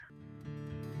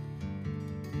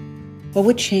What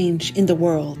would change in the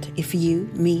world if you,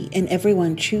 me, and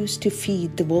everyone choose to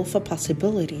feed the wolf of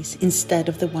possibilities instead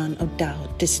of the one of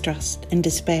doubt, distrust, and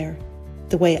despair?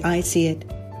 The way I see it,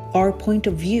 our point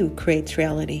of view creates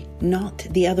reality, not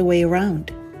the other way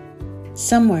around.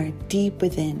 Somewhere deep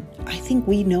within, I think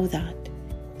we know that.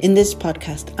 In this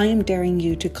podcast, I am daring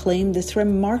you to claim this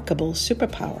remarkable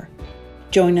superpower.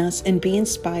 Join us and be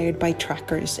inspired by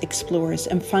trackers, explorers,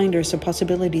 and finders of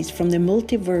possibilities from the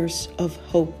multiverse of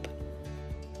hope.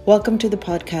 Welcome to the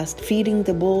podcast, Feeding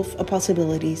the Wolf of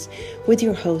Possibilities, with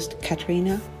your host,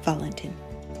 Katarina Valentin.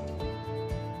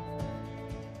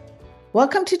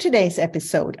 Welcome to today's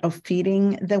episode of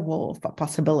Feeding the Wolf of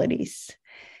Possibilities.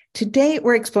 Today,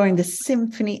 we're exploring the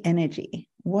symphony energy.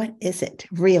 What is it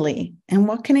really? And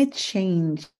what can it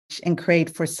change and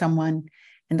create for someone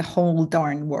in the whole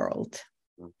darn world?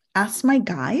 As my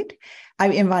guide,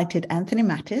 I've invited Anthony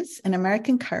Mattis, an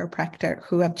American chiropractor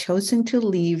who have chosen to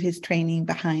leave his training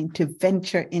behind to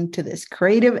venture into this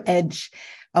creative edge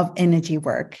of energy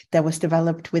work that was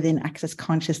developed within Access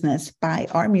Consciousness by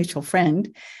our mutual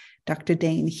friend, Dr.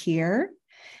 Dain Heer.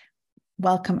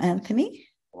 Welcome, Anthony.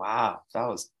 Wow, that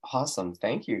was awesome.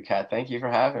 Thank you, Kat. Thank you for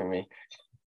having me.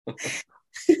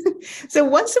 So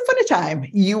once upon a time,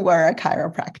 you were a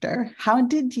chiropractor. How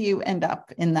did you end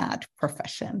up in that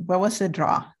profession? What was the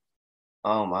draw?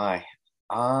 Oh my.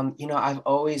 I've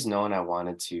always known I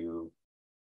wanted to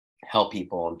help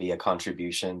people and be a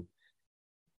contribution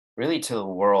really to the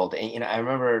world. And I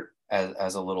remember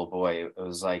as a little boy, it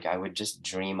was like I would just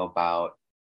dream about,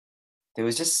 there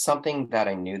was just something that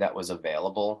I knew that was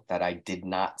available that I did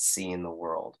not see in the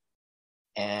world.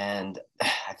 And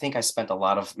I think I spent a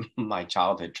lot of my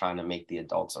childhood trying to make the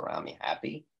adults around me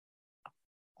happy,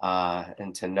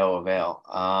 and to no avail.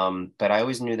 But I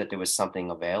always knew that there was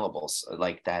something available, so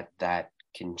like that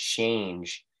can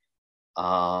change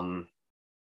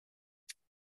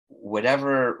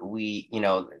whatever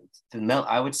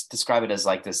I would describe it as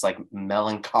like this like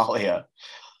melancholia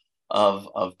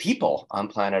of people on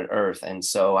planet Earth. And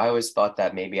so I always thought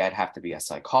that maybe I'd have to be a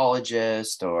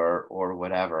psychologist or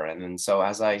whatever. And then so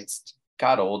as I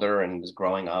got older and was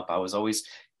growing up, I was always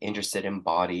interested in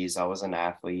bodies. I was an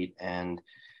athlete and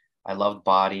I loved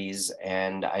bodies.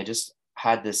 And I just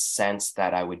had this sense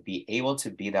that I would be able to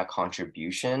be that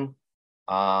contribution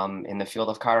in the field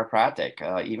of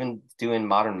chiropractic. Even doing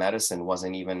modern medicine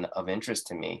wasn't even of interest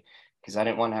to me, because I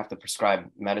didn't want to have to prescribe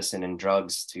medicine and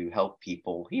drugs to help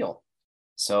people heal.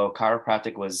 So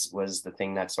chiropractic was the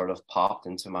thing that sort of popped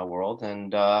into my world,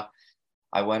 and I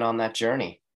went on that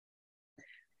journey.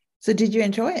 So did you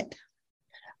enjoy it?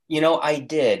 I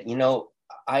did.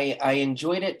 I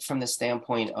enjoyed it from the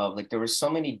standpoint of like there were so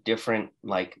many different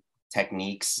like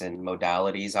techniques and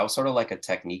modalities. I was sort of like a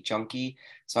technique junkie.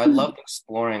 So I loved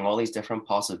exploring all these different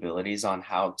possibilities on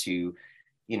how to,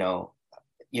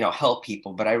 help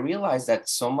people. But I realized that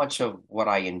so much of what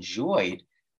I enjoyed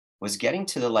was getting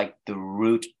to the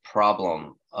root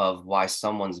problem of why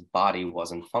someone's body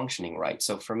wasn't functioning right.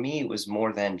 So for me, it was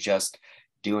more than just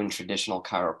doing traditional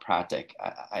chiropractic.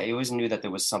 I always knew that there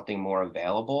was something more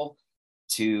available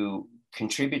to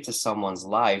contribute to someone's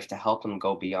life to help them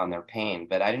go beyond their pain.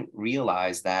 But I didn't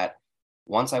realize that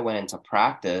once I went into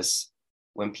practice,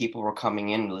 when people were coming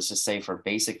in, let's just say for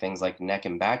basic things like neck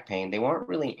and back pain, they weren't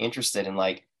really interested in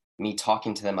like me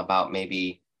talking to them about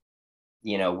maybe,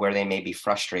 where they may be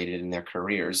frustrated in their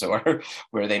careers or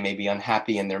where they may be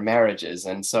unhappy in their marriages.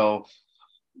 And so,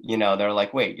 they're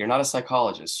like, wait, you're not a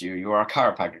psychologist. You are a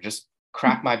chiropractor. Just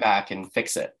crack my back and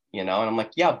fix it, And I'm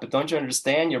like, yeah, but don't you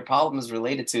understand? Your problem is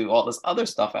related to all this other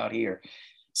stuff out here.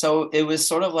 So it was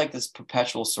sort of like this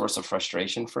perpetual source of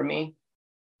frustration for me.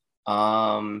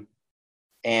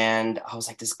 And I was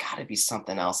like, there's got to be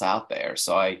something else out there.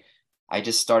 So I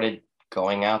just started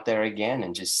going out there again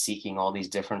and just seeking all these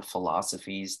different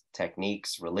philosophies,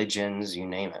 techniques, religions, you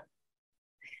name it.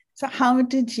 So how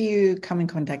did you come in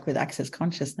contact with Access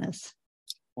Consciousness?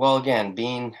 Well, again,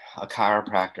 being a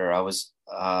chiropractor,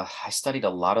 I studied a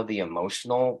lot of the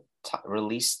emotional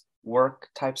release work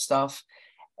type stuff,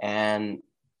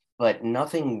 but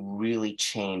nothing really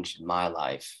changed my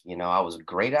life. I was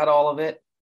great at all of it,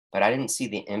 but I didn't see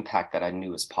the impact that I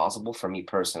knew was possible for me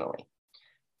personally.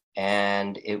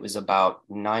 And it was about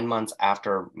 9 months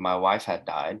after my wife had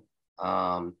died.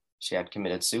 She had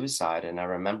committed suicide. And I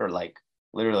remember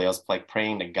literally I was like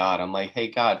praying to God. I'm like,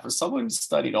 hey, God, for someone who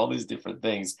studied all these different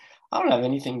things, I don't have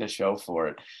anything to show for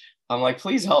it. I'm like,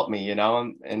 please help me,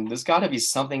 and there's got to be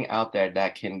something out there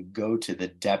that can go to the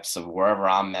depths of wherever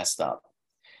I'm messed up.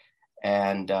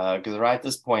 And because right at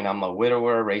this point, I'm a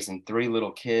widower raising 3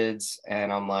 little kids.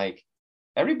 And I'm like,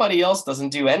 everybody else doesn't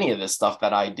do any of this stuff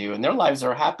that I do, and their lives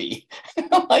are happy.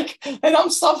 I'm like, and I'm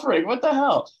suffering. What the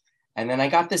hell? And then I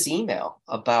got this email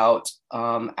about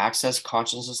Access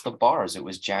Consciousness to Bars. It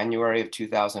was January of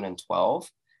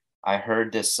 2012. I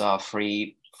heard this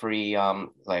free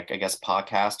like I guess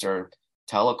podcast or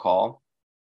telecall,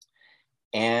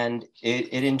 and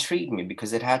it intrigued me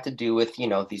because it had to do with, you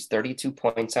know, these 32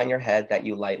 points on your head that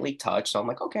you lightly touch. So I'm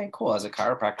like, okay, cool. As a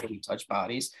chiropractor, we touch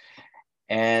bodies,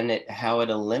 and how it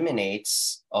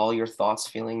eliminates all your thoughts,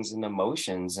 feelings, and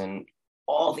emotions, and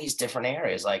all these different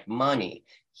areas like money,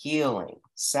 healing,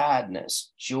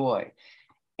 sadness, joy.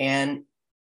 And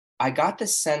I got the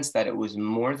sense that it was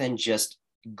more than just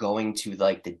going to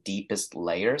like the deepest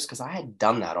layers, because I had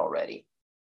done that already.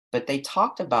 But they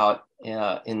talked about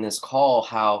in this call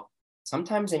how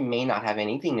sometimes it may not have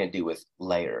anything to do with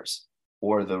layers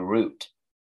or the root.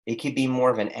 It could be more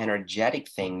of an energetic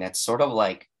thing that's sort of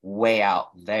like way out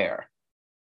there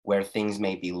where things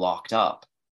may be locked up.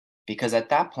 Because at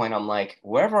that point, I'm like,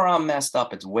 wherever I'm messed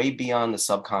up, it's way beyond the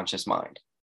subconscious mind.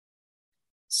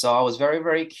 So I was very,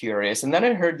 very curious. And then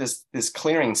I heard this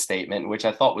clearing statement, which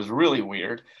I thought was really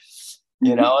weird.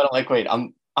 You know, and I'm like, wait,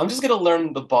 I'm just gonna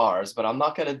learn the bars, but I'm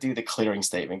not gonna do the clearing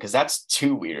statement because that's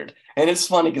too weird. And it's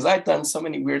funny because I've done so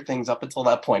many weird things up until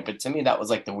that point, but to me that was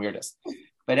like the weirdest.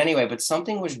 But anyway, but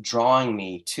something was drawing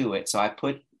me to it. So I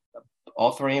put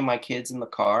all three of my kids in the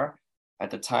car.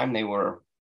 At the time, they were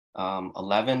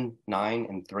 11, 9,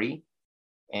 and 3.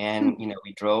 And, you know,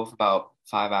 we drove about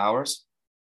 5 hours,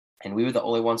 and we were the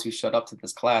only ones who showed up to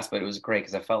this class, but it was great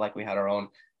because I felt like we had our own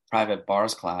private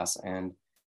bars class. And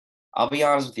I'll be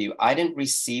honest with you, I didn't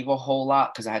receive a whole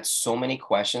lot because I had so many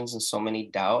questions and so many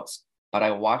doubts, but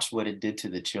I watched what it did to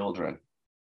the children,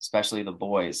 especially the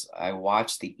boys. I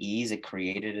watched the ease it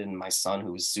created in my son,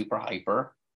 who was super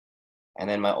hyper. And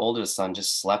then my oldest son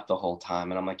just slept the whole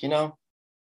time. And I'm like, you know,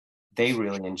 they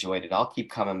really enjoyed it. I'll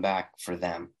keep coming back for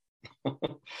them.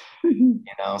 You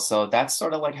know, so that's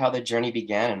sort of like how the journey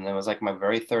began. And it was like my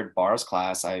very third bars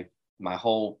class. My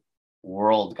whole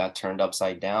world got turned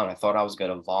upside down. I thought I was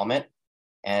going to vomit.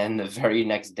 And the very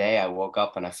next day I woke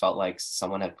up and I felt like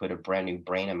someone had put a brand new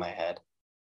brain in my head.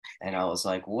 And I was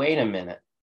like, wait a minute,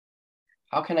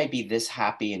 how can I be this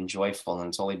happy and joyful? And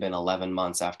it's only been 11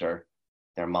 months after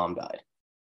their mom died.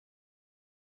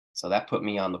 So that put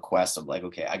me on the quest of like,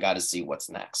 okay, I got to see what's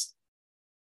next.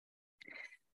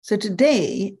 So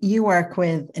today you work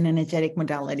with an energetic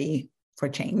modality for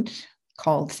change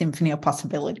called Symphony of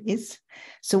Possibilities.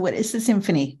 So what is the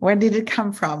symphony? Where did it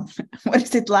come from? What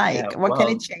is it like? Yeah, What can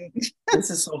well, it change? this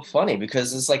is so funny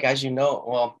because it's like, as you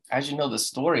know, the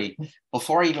story,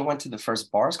 before I even went to the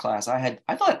first bars class, I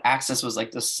thought Access was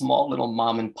like this small little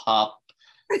mom and pop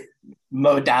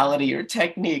modality or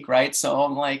technique, right? So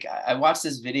I'm like, I watched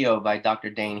this video by Dr.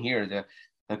 Dane Heer,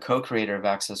 the co-creator of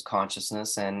Access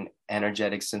Consciousness and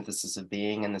Energetic Synthesis of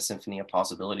Being and the Symphony of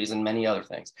Possibilities and many other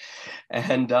things.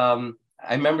 And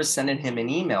I remember sending him an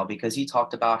email because he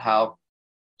talked about how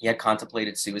he had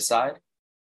contemplated suicide.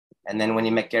 And then when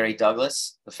he met Gary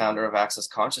Douglas, the founder of Access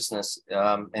Consciousness,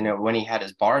 and when he had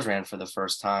his bars ran for the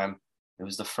first time, it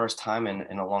was the first time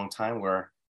in a long time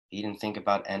where he didn't think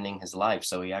about ending his life.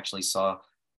 So he actually saw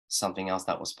something else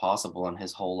that was possible, and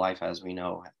his whole life, as we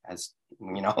know, has,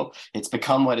 you know, it's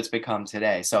become what it's become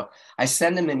today. So I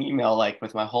send him an email like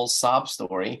with my whole sob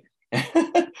story,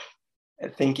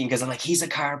 thinking, because I'm like, he's a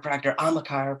chiropractor, I'm a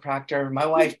chiropractor, my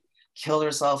wife killed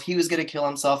herself, he was going to kill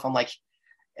himself. I'm like,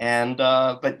 and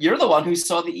but you're the one who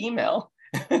saw the email.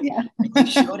 Yeah. You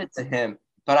showed it to him,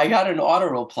 but I got an auto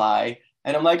reply.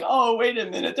 And I'm like, oh, wait a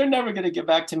minute, they're never going to get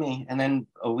back to me. And then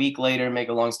a week later, make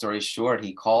a long story short,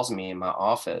 he calls me in my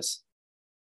office.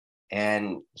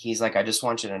 And he's like, I just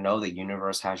want you to know the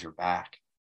universe has your back.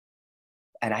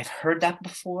 And I've heard that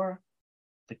before,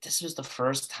 but this was the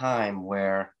first time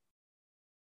where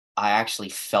I actually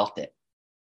felt it.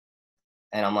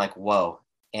 And I'm like, whoa.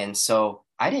 And so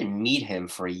I didn't meet him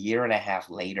for a year and a half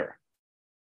later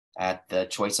at the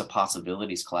Choice of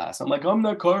Possibilities class. I'm like, I'm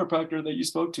that chiropractor that you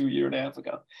spoke to a year and a half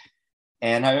ago.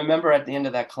 And I remember at the end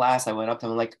of that class, I went up to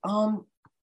him like,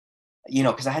 you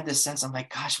know, because I had this sense, I'm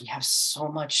like, gosh, we have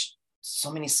so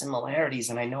many similarities,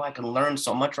 and I know I can learn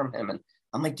so much from him. And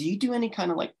I'm like, do you do any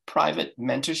kind of like private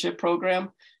mentorship program?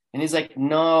 And he's like,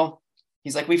 no.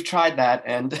 He's like, we've tried that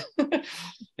and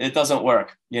it doesn't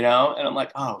work, you know? And I'm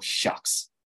like, oh, shucks.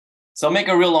 So make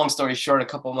a real long story short, a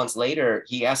couple of months later,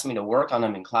 he asked me to work on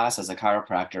him in class as a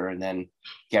chiropractor. And then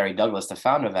Gary Douglas, the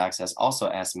founder of Access, also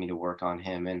asked me to work on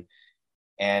him.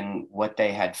 And what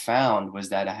they had found was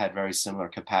that I had very similar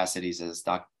capacities as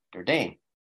Dr. Dane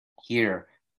here.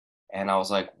 And I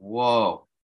was like, whoa,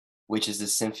 which is the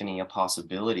symphony of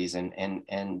possibilities.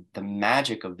 And the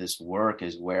magic of this work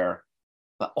is where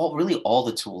all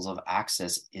the tools of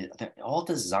access, they're all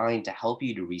designed to help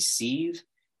you to receive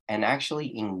and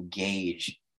actually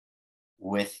engage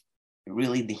with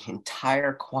really the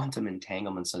entire quantum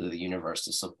entanglements of the universe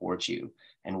to support you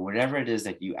and whatever it is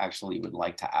that you actually would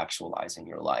like to actualize in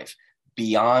your life,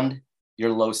 beyond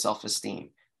your low self-esteem,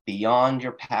 beyond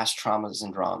your past traumas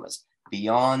and dramas,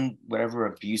 beyond whatever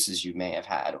abuses you may have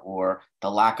had or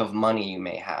the lack of money you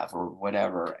may have or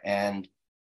whatever. And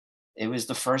it was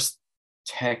the first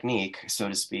technique, so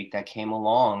to speak, that came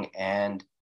along and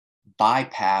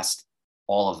bypassed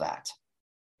all of that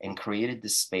and created the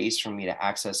space for me to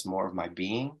access more of my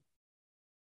being.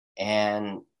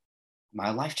 And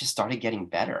my life just started getting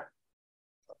better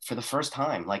for the first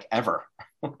time, like ever.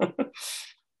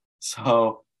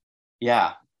 So,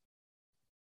 yeah.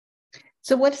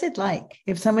 So what is it like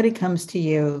if somebody comes to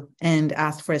you and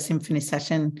asks for a symphony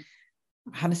session?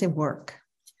 How does it work?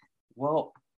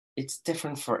 Well, it's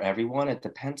different for everyone. It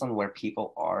depends on where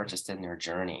people are just in their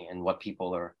journey and what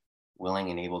people are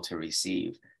willing and able to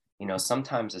receive. You know,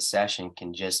 sometimes a session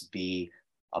can just be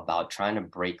about trying to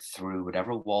break through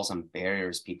whatever walls and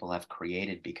barriers people have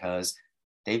created because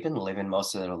they've been living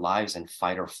most of their lives in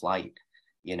fight or flight,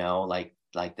 you know, like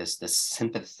this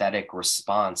sympathetic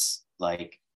response,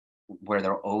 like where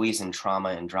they're always in trauma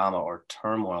and drama or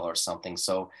turmoil or something.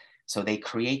 So they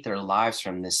create their lives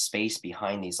from this space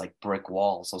behind these like brick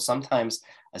walls. So sometimes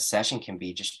a session can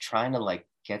be just trying to like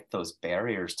get those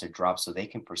barriers to drop so they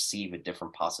can perceive a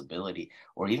different possibility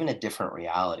or even a different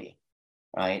reality,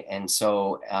 right? And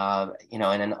so, you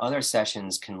know, and then other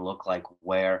sessions can look like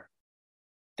where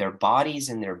their bodies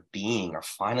and their being are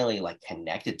finally like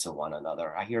connected to one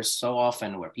another. I hear so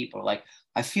often where people are like,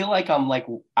 I feel like I'm like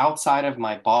outside of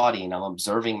my body and I'm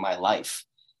observing my life,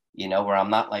 you know, where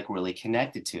I'm not like really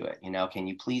connected to it. You know, can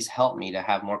you please help me to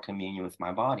have more communion with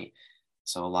my body?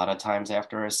 So a lot of times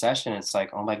after a session, it's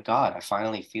like, oh my God, I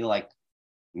finally feel like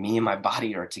me and my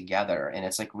body are together. And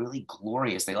it's like really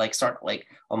glorious. They like start like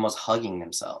almost hugging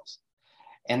themselves.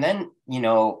 And then, you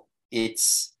know,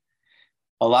 it's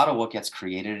a lot of what gets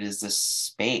created is this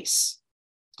space,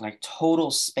 like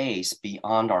total space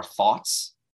beyond our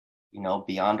thoughts, you know,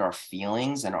 beyond our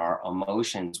feelings and our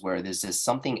emotions, where there's this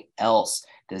something else,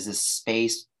 there's this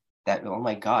space that, oh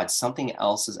my God, something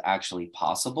else is actually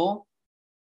possible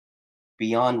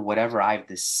beyond whatever I've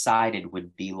decided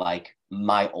would be like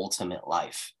my ultimate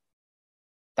life.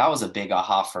 That was a big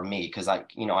aha for me because I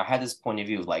had this point of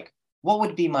view of like, what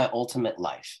would be my ultimate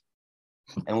life?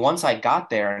 And once I got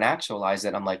there and actualized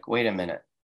it, I'm like, wait a minute,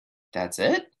 that's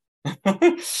it?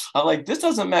 I'm like, this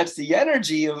doesn't match the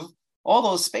energy of all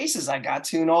those spaces I got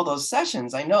to and all those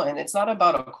sessions. I know. And it's not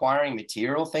about acquiring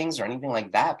material things or anything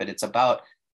like that, but it's about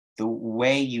the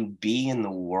way you be in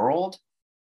the world.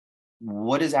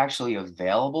 What is actually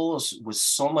available was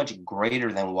so much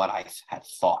greater than what I had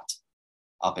thought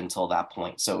up until that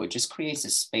point. So it just creates a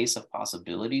space of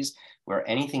possibilities where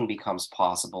anything becomes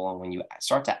possible. And when you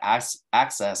start to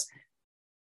access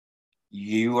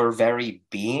your very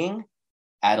being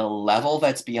at a level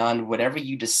that's beyond whatever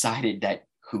you decided that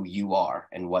who you are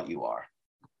and what you are.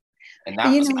 And that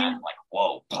was kind of like,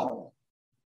 whoa.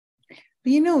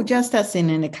 You know, just as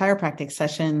in a chiropractic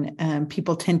session,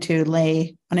 people tend to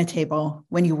lay on a table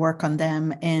when you work on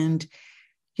them, and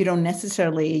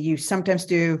you sometimes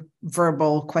do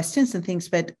verbal questions and things,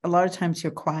 but a lot of times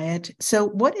you're quiet. So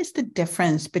what is the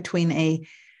difference between a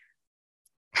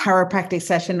chiropractic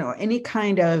session or any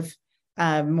kind of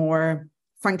more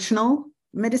functional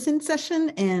medicine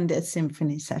session and a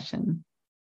symphony session?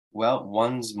 Well,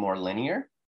 one's more linear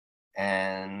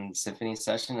and symphony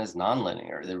session is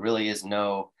non-linear. There really is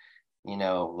no,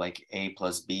 like A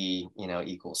plus B,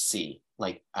 equals C,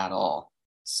 like at all.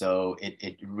 So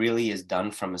it really is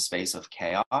done from a space of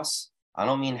chaos. I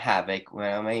don't mean havoc.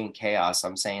 When I mean chaos,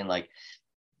 I'm saying like,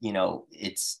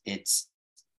 it's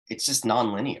just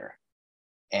non-linear.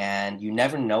 And you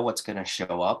never know what's going to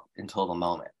show up until the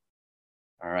moment.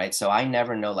 All right. So I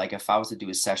never know, like if I was to do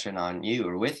a session on you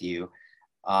or with you,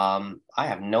 I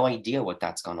have no idea what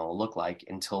that's going to look like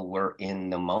until we're in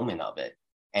the moment of it.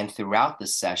 And throughout the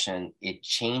session, it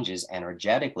changes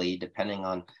energetically depending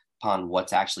upon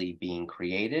what's actually being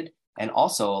created and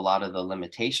also a lot of the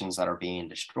limitations that are being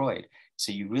destroyed.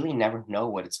 So you really never know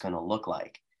what it's going to look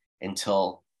like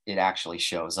until it actually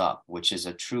shows up, which is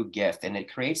a true gift. And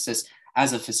it creates this,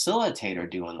 as a facilitator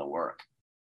doing the work,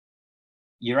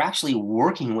 you're actually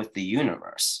working with the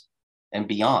universe and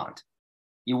beyond.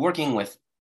 You're working with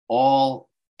all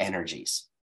energies,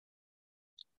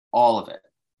 all of it.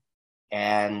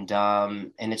 And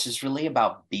it's just really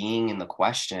about being in the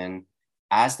question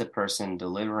as the person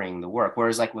delivering the work.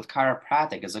 Whereas like with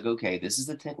chiropractic, it's like, okay, this is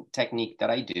the technique that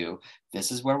I do.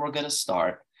 This is where we're going to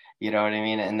start. You know what I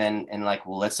mean? And then, and like,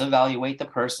 well, let's evaluate the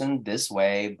person this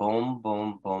way. Boom,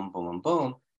 boom, boom, boom,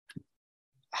 boom.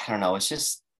 I don't know. It's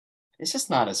just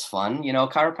not as fun. You know,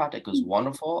 chiropractic was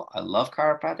wonderful. I love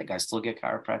chiropractic. I still get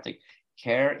chiropractic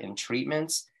care and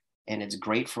treatments, and it's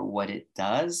great for what it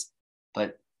does.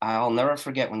 But I'll never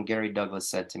forget when Gary Douglas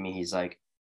said to me, he's like,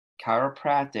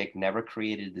 chiropractic never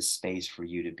created the space for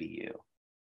you to be you.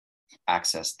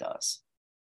 Access does.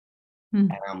 Mm.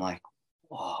 And I'm like,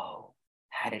 whoa,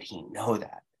 how did he know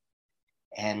that?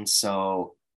 And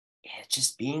so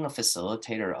just being a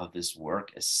facilitator of this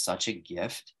work is such a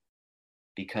gift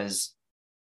because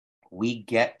we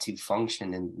get to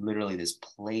function in literally this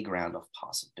playground of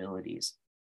possibilities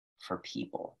for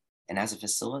people. And as a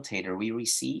facilitator, we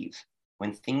receive.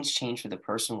 When things change for the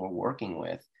person we're working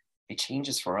with, it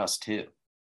changes for us too.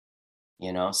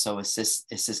 You know, so it's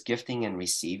this gifting and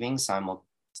receiving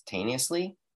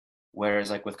simultaneously. Whereas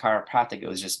like with chiropractic, it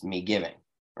was just me giving,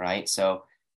 right? So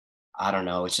I don't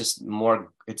know, it's just more,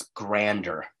 it's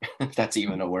grander, if that's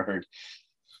even a word.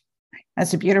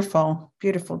 That's a beautiful,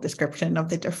 beautiful description of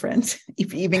the difference,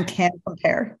 if you even can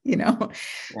compare, you know.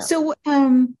 Yeah. So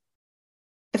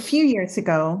a few years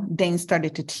ago, Dane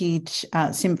started to teach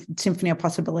Symphony of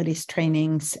Possibilities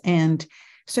trainings and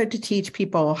started to teach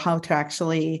people how to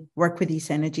actually work with these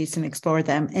energies and explore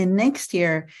them. And next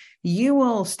year, you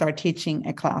will start teaching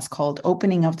a class called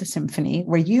Opening of the Symphony,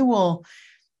 where you will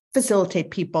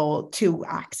facilitate people to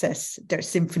access their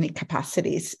symphony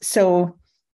capacities. So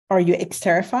are you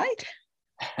terrified?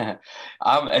 I'm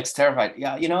terrified.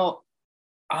 Yeah, it's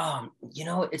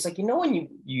like, when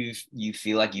you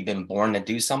feel like you've been born to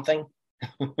do something.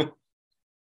 And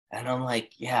I'm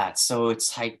like, yeah, so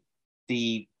it's like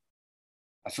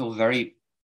I feel very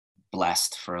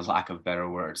blessed, for lack of better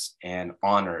words, and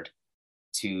honored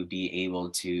to be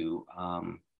able to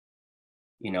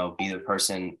be the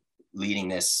person leading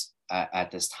this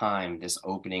at this time, this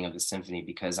opening of the symphony,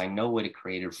 because I know what it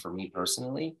created for me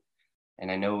personally,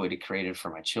 and I know what it created for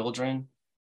my children.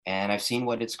 And I've seen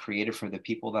what it's created for the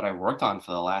people that I worked on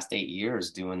for the last 8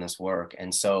 years doing this work.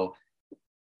 And so,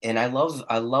 and I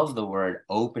love the word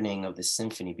opening of the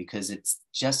symphony, because it's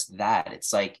just that.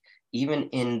 It's like, even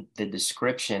in the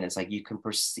description, it's like you can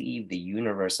perceive the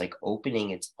universe like opening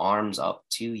its arms up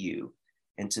to you,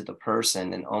 into the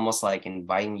person, and almost like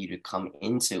inviting you to come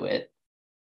into it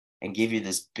and give you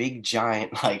this big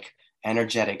giant like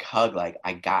energetic hug, like,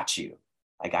 I got you,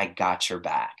 like, I got your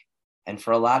back. And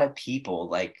for a lot of people,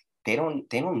 like, they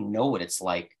don't know what it's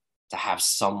like to have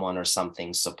someone or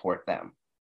something support them,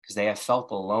 because they have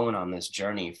felt alone on this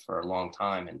journey for a long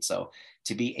time. And so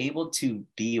to be able to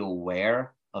be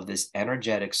aware of this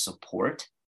energetic support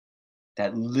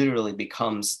that literally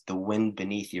becomes the wind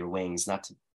beneath your wings, not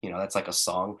to, that's like a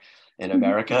song in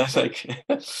America. It's like,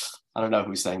 I don't know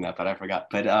who sang that, but I forgot.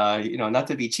 But, not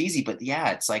to be cheesy, but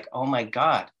yeah, it's like, oh my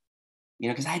God,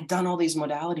 because I had done all these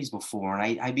modalities before,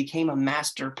 and I became a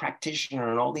master practitioner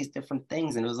and all these different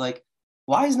things. And it was like,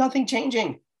 why is nothing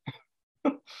changing?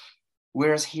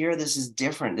 Whereas here, this is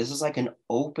different. This is like an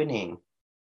opening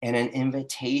and an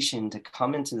invitation to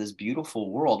come into this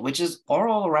beautiful world, which is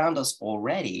all around us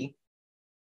already,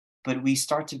 but we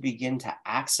start to begin to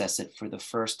access it for the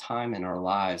first time in our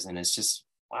lives. And it's just,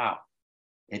 wow,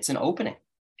 it's an opening.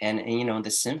 And the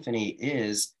symphony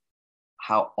is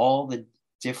how all the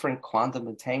different quantum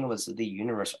entanglements of the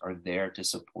universe are there to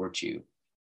support you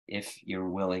if you're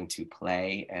willing to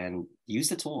play and use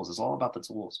the tools. It's all about the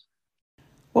tools.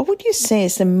 What would you say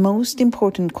is the most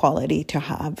important quality to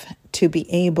have to be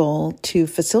able to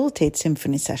facilitate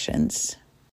symphony sessions?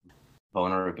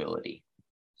 Vulnerability.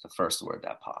 It's the first word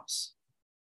that pops.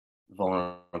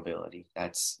 Vulnerability.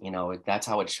 That's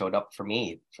how it showed up for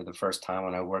me for the first time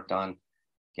when I worked on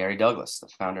Gary Douglas, the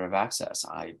founder of Access.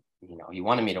 He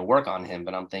wanted me to work on him,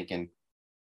 but I'm thinking,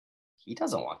 he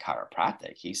doesn't want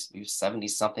chiropractic. He's 70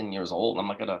 something years old. I'm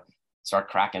not going to start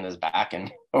cracking his back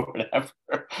and or whatever.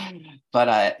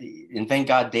 But and thank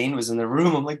God Dane was in the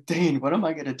room. I'm like, Dane, what am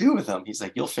I going to do with him? He's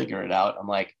like, you'll figure it out. I'm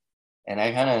like, and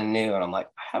I kind of knew, and I'm like,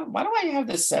 why do I have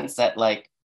this sense that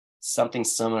like something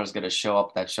similar is going to show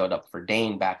up that showed up for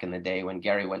Dane back in the day when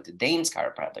Gary went to Dane's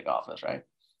chiropractic office, right?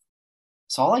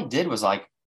 So all I did was like,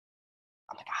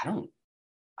 I'm like, I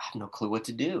have no clue what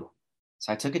to do.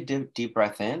 So I took a deep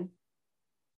breath in,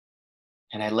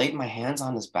 and I laid my hands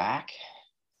on his back,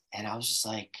 and I was just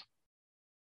like,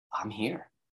 I'm here.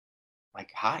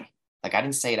 Like, hi. Like, I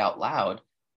didn't say it out loud.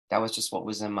 That was just what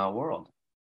was in my world.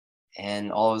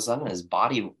 And all of a sudden his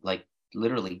body like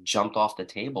literally jumped off the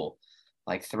table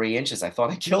like 3 inches. I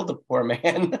thought I killed the poor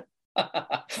man.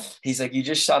 He's like, you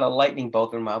just shot a lightning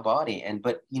bolt in my body.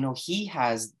 But he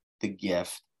has the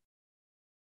gift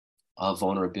of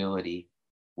vulnerability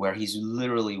where he's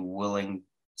literally willing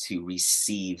to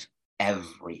receive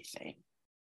everything.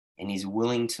 And he's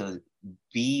willing to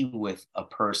be with a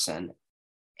person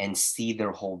and see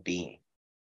their whole being.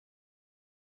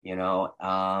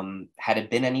 Had it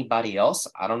been anybody else,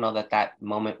 I don't know that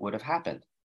moment would have happened,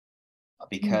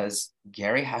 because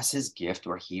Gary has his gift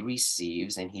where he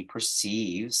receives and he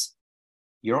perceives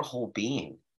your whole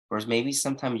being, whereas maybe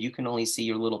sometimes you can only see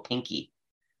your little pinky.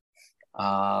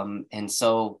 And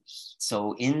so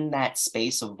in that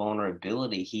space of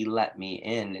vulnerability, he let me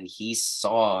in, and he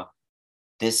saw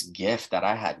this gift that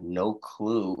I had no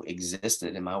clue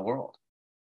existed in my world.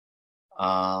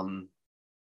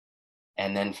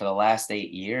 And then for the last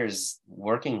 8 years,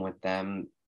 working with them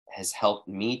has helped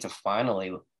me to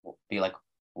finally be like,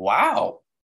 wow,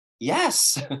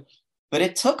 yes. But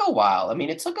it took a while. I mean,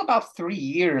 it took about 3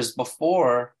 years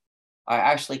before I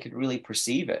actually could really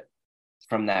perceive it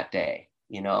from that day,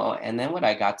 And then what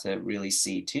I got to really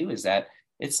see too is that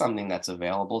it's something that's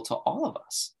available to all of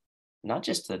us, not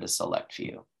just to the select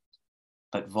few.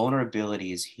 But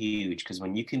vulnerability is huge, because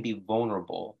when you can be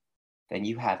vulnerable, then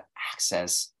you have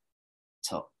access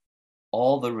to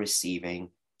all the receiving,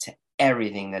 to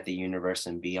everything that the universe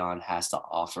and beyond has to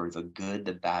offer, the good,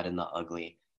 the bad, and the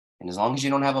ugly. And as long as you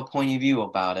don't have a point of view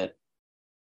about it,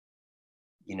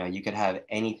 you could have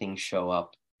anything show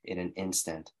up in an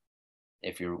instant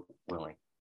if you're willing.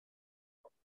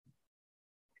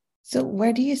 So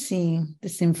where do you see the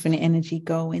symphony energy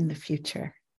go in the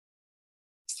future?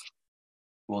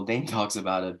 Well, Dane talks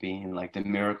about it being like the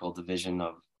miracle division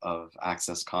of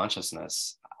access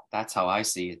consciousness. That's how I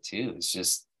see it too. It's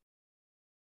just,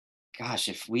 gosh,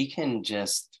 if we can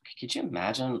could you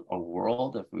imagine a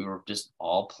world if we were just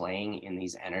all playing in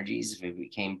these energies, if it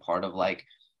became part of like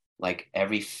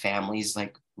every family's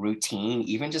like routine,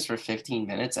 even just for 15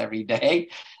 minutes every day,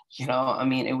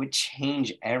 it would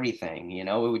change everything, it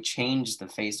would change the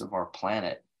face of our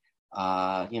planet.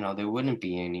 There wouldn't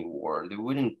be any war. There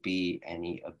wouldn't be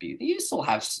any abuse. You still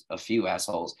have a few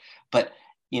assholes, but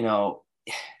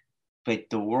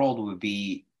the world would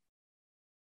be,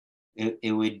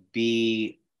 it would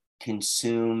be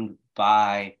consumed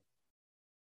by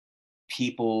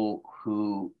people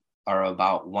who are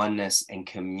about oneness and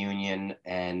communion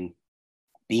and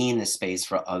being the space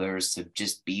for others to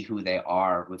just be who they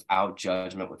are without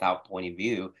judgment, without point of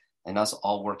view, and us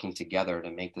all working together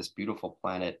to make this beautiful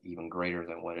planet even greater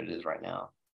than what it is right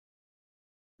now.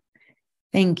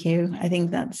 Thank you. I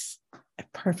think that's a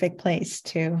perfect place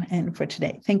to end for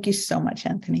today. Thank you so much,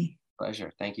 Anthony.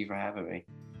 Pleasure. Thank you for having me.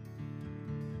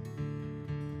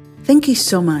 Thank you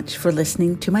so much for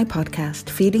listening to my podcast,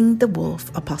 Feeding the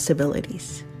Wolf of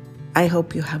Possibilities. I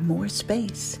hope you have more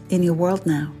space in your world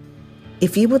now.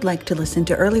 If you would like to listen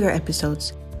to earlier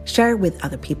episodes, share with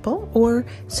other people, or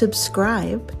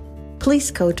subscribe, please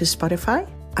go to Spotify,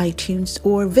 iTunes,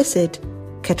 or visit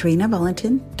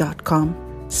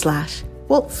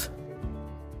KatarinaValentin.com/wolf.